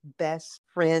best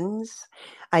friends,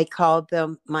 I call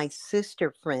them my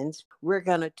sister friends. We're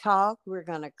going to talk, we're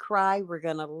going to cry, we're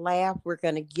going to laugh, we're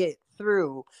going to get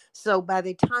through. So by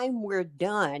the time we're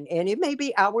done, and it may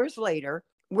be hours later,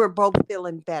 we're both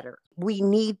feeling better. We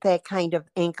need that kind of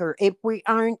anchor. If we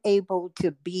aren't able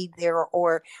to be there,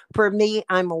 or for me,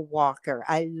 I'm a walker.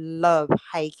 I love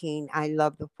hiking. I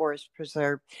love the forest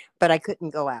preserve, but I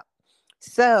couldn't go out.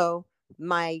 So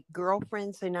my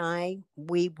girlfriends and I,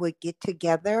 we would get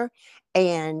together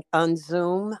and on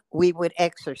Zoom, we would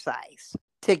exercise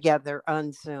together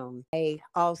on Zoom. I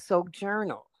also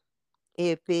journal.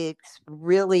 If it's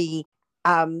really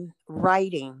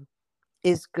writing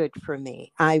is good for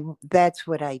me. That's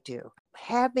what I do.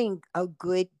 Having a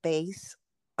good base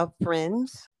of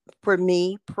friends, for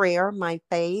me, prayer, my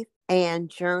faith, and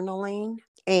journaling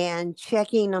and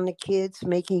checking on the kids,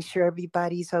 making sure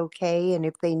everybody's okay. And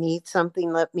if they need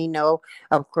something, let me know.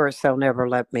 Of course, they'll never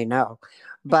let me know.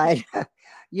 But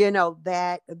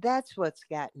that's what's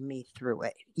gotten me through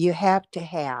it. You have to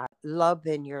have love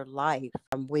in your life.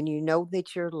 When you know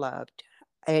that you're loved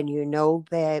and you know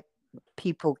that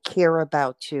people care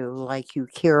about you like you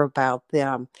care about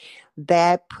them,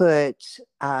 that puts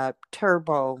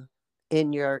turbo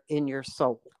in your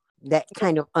soul. That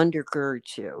kind of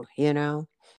undergirds you.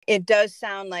 It does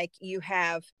sound like you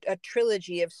have a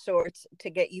trilogy of sorts to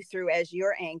get you through as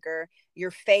your anchor, your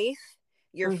faith,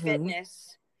 your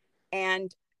fitness,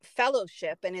 and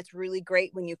fellowship. And it's really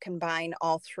great when you combine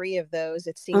all three of those.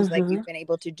 It seems like you've been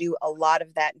able to do a lot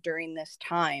of that during this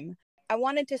time. I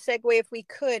wanted to segue, if we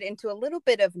could, into a little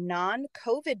bit of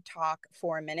non-COVID talk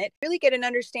for a minute, really get an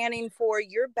understanding for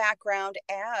your background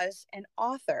as an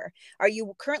author. Are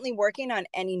you currently working on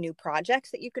any new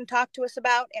projects that you can talk to us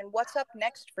about? And what's up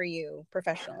next for you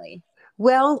professionally?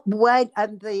 Well, what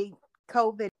the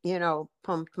COVID,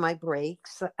 pumped my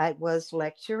brakes. I was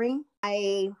lecturing.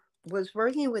 I was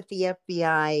working with the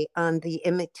FBI on the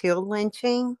Emmett Till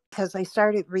lynching because I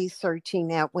started researching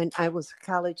that when I was a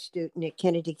college student at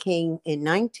Kennedy King in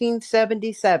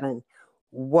 1977.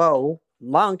 Whoa,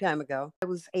 long time ago. I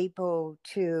was able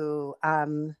to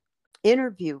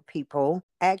interview people.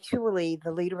 Actually,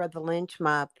 the leader of the lynch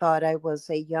mob thought I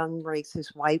was a young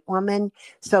racist white woman,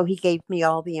 so he gave me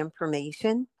all the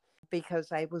information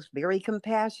because I was very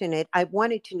compassionate. I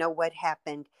wanted to know what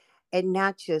happened and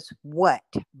not just what,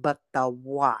 but the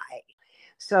why.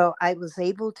 So I was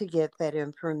able to get that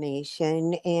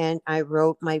information and I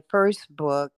wrote my first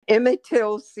book, Emmett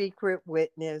Till's Secret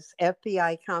Witness,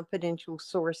 FBI Confidential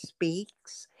Source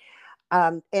Speaks.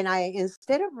 And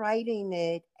instead of writing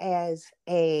it as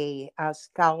a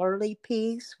scholarly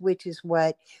piece, which is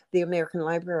what the American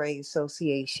Library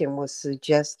Association was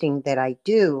suggesting that I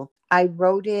do, I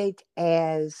wrote it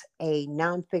as a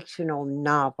non-fictional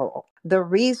novel. The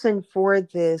reason for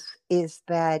this is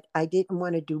that I didn't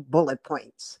want to do bullet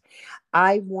points.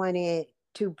 I wanted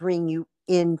to bring you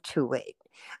into it.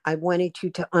 I wanted you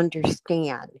to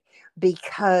understand,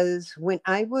 because when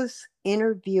I was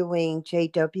interviewing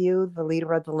JW, the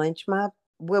leader of the lynch mob,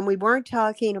 when we weren't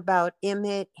talking about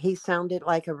Emmett, he sounded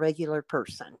like a regular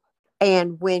person.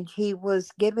 And when he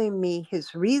was giving me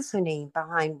his reasoning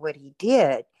behind what he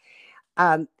did,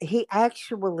 he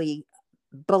actually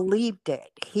believed it.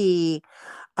 He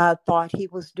thought he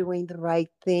was doing the right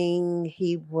thing.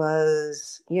 He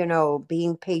was,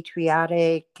 being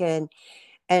patriotic and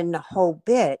the whole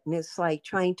bit. And it's like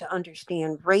trying to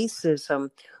understand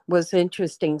racism was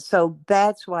interesting. So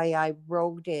that's why I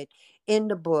wrote it in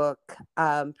the book,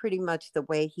 pretty much the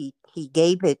way he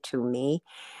gave it to me.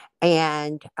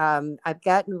 And I've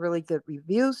gotten really good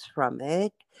reviews from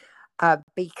it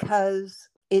because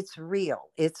it's real.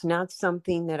 It's not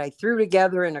something that I threw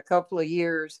together in a couple of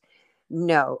years.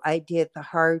 No, I did the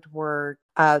hard work.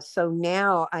 So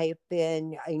now I've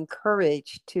been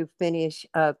encouraged to finish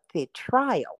up the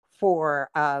trial for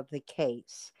the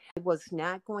case. I was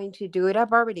not going to do it.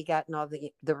 I've already gotten all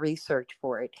the research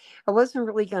for it. I wasn't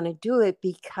really going to do it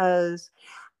because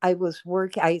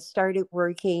I started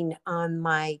working on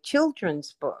my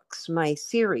children's books, my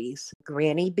series,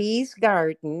 Granny B's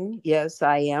Garden. Yes,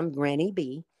 I am Granny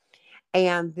B.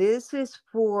 And this is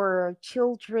for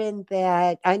children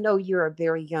that I know you're a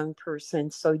very young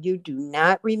person, so you do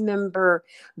not remember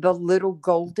the Little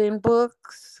Golden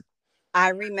books. I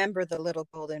remember the Little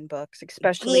Golden books,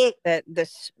 especially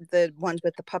the ones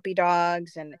with the puppy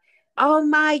dogs and. Oh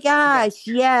my gosh,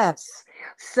 yes.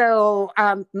 So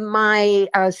my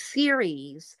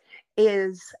series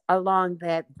is along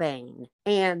that vein.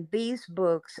 And these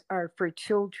books are for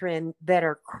children that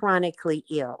are chronically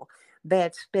ill,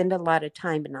 that spend a lot of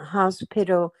time in the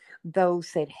hospital,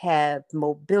 those that have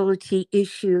mobility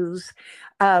issues,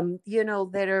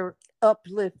 that are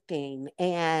uplifting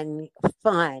and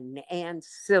fun and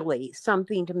silly,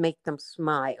 something to make them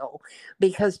smile.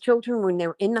 Because children, when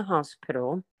they're in the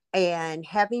hospital and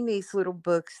having these little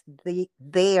books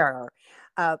there,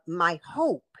 my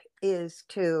hope is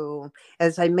to,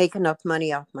 as I make enough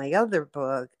money off my other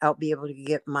book, I'll be able to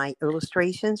get my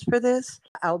illustrations for this.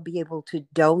 I'll be able to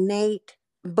donate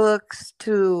books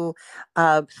to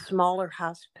smaller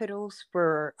hospitals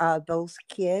for those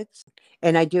kids.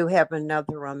 And I do have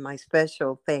another on my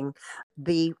special thing,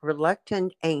 The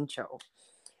Reluctant Angel,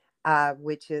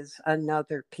 which is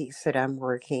another piece that I'm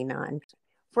working on.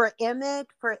 For Emmett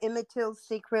Till's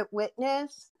Secret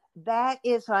Witness, that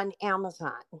is on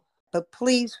Amazon. But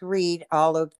please read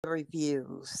all of the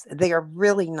reviews. They are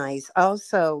really nice.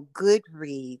 Also,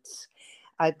 Goodreads.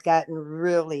 I've gotten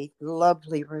really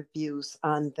lovely reviews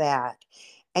on that.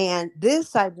 And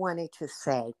this I wanted to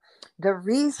say, the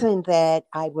reason that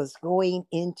I was going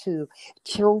into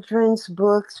children's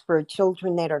books for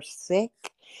children that are sick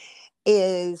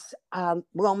is,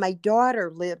 my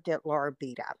daughter lived at Laura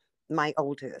Beta, my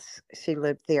oldest. She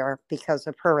lived there because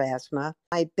of her asthma.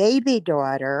 My baby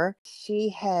daughter, she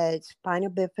had spina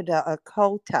bifida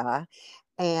occulta,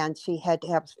 and she had to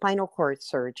have spinal cord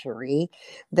surgery.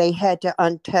 They had to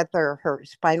untether her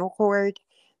spinal cord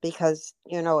because,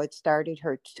 it started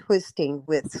her twisting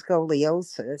with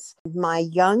scoliosis. My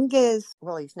youngest,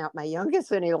 well, he's not my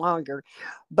youngest any longer,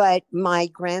 but my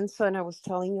grandson I was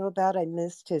telling you about, I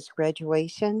missed his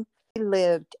graduation. He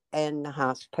lived in the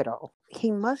hospital.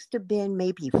 He must have been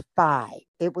maybe 5.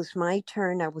 It was my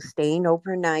turn. I was staying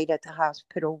overnight at the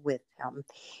hospital with him.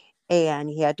 And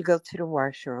he had to go to the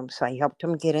washroom. So I helped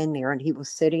him get in there. And he was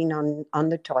sitting on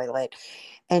the toilet.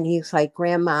 And he was like,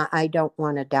 "Grandma, I don't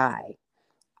want to die."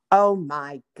 Oh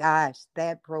my gosh,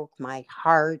 that broke my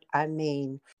heart. I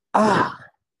mean,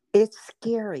 it's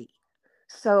scary.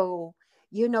 So,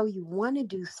 you want to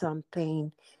do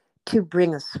something to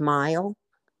bring a smile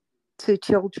to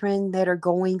children that are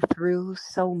going through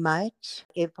so much.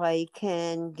 If I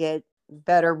can get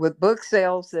better with book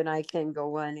sales, then I can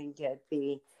go on and get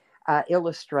the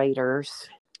illustrators.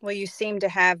 Well, you seem to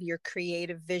have your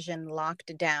creative vision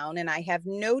locked down, and I have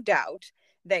no doubt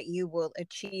that you will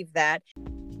achieve that.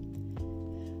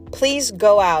 Please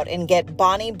go out and get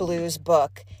Bonnie Blue's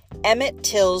book, Emmett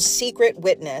Till's Secret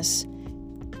Witness,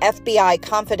 FBI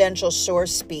Confidential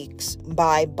Source Speaks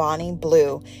by Bonnie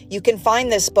Blue. You can find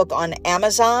this book on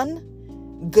Amazon,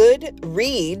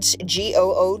 Goodreads,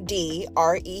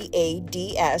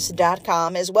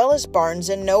 GOODREADS.com, as well as Barnes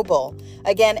 & Noble.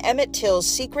 Again, Emmett Till's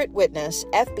Secret Witness,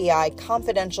 FBI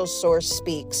Confidential Source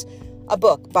Speaks, a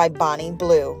book by Bonnie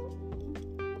Blue.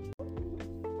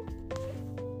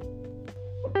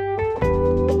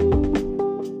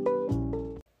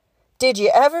 Did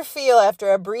you ever feel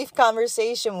after a brief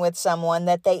conversation with someone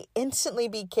that they instantly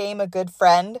became a good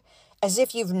friend, as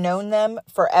if you've known them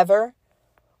forever?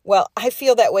 Well, I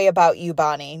feel that way about you,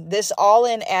 Bonnie. This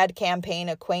all-in ad campaign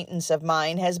acquaintance of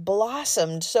mine has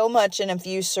blossomed so much in a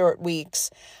few short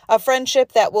weeks, a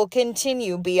friendship that will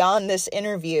continue beyond this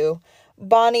interview.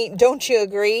 Bonnie, don't you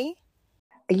agree?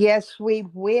 Yes, we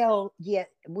will. Yeah,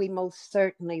 we most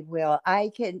certainly will.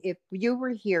 If you were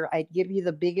here, I'd give you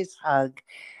the biggest hug,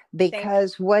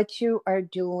 because what you are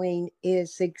doing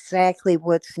is exactly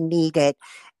what's needed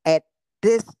at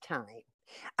this time.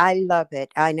 I love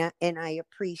it. And I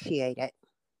appreciate it.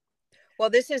 Well,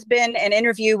 this has been an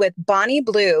interview with Bonnie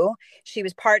Blue. She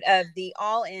was part of the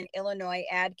All in Illinois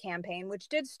ad campaign, which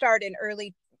did start in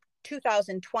early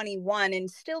 2021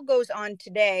 and still goes on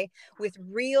today, with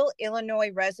real Illinois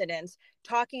residents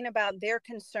talking about their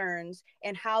concerns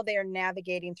and how they're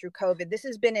navigating through COVID. This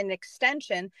has been an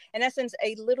extension, in essence,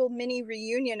 a little mini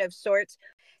reunion of sorts.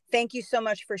 Thank you so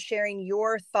much for sharing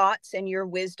your thoughts and your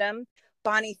wisdom.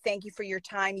 Bonnie, thank you for your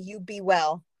time. You be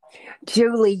well.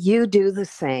 Julie, you do the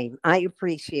same. I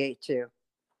appreciate you.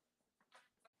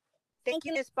 Thank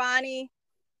you, Miss Bonnie.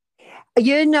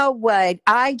 You know what?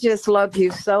 I just love you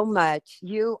so much.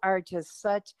 You are just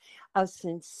such a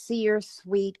sincere,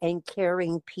 sweet, and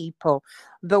caring people.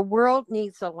 The world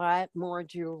needs a lot more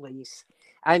Julies.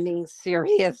 I mean,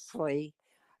 seriously.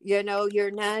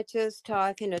 You're not just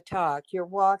talking the talk. You're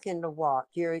walking the walk.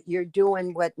 You're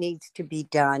doing what needs to be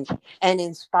done and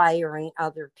inspiring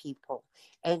other people.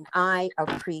 And I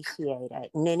appreciate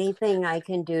it. And anything I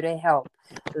can do to help,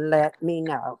 let me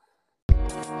know.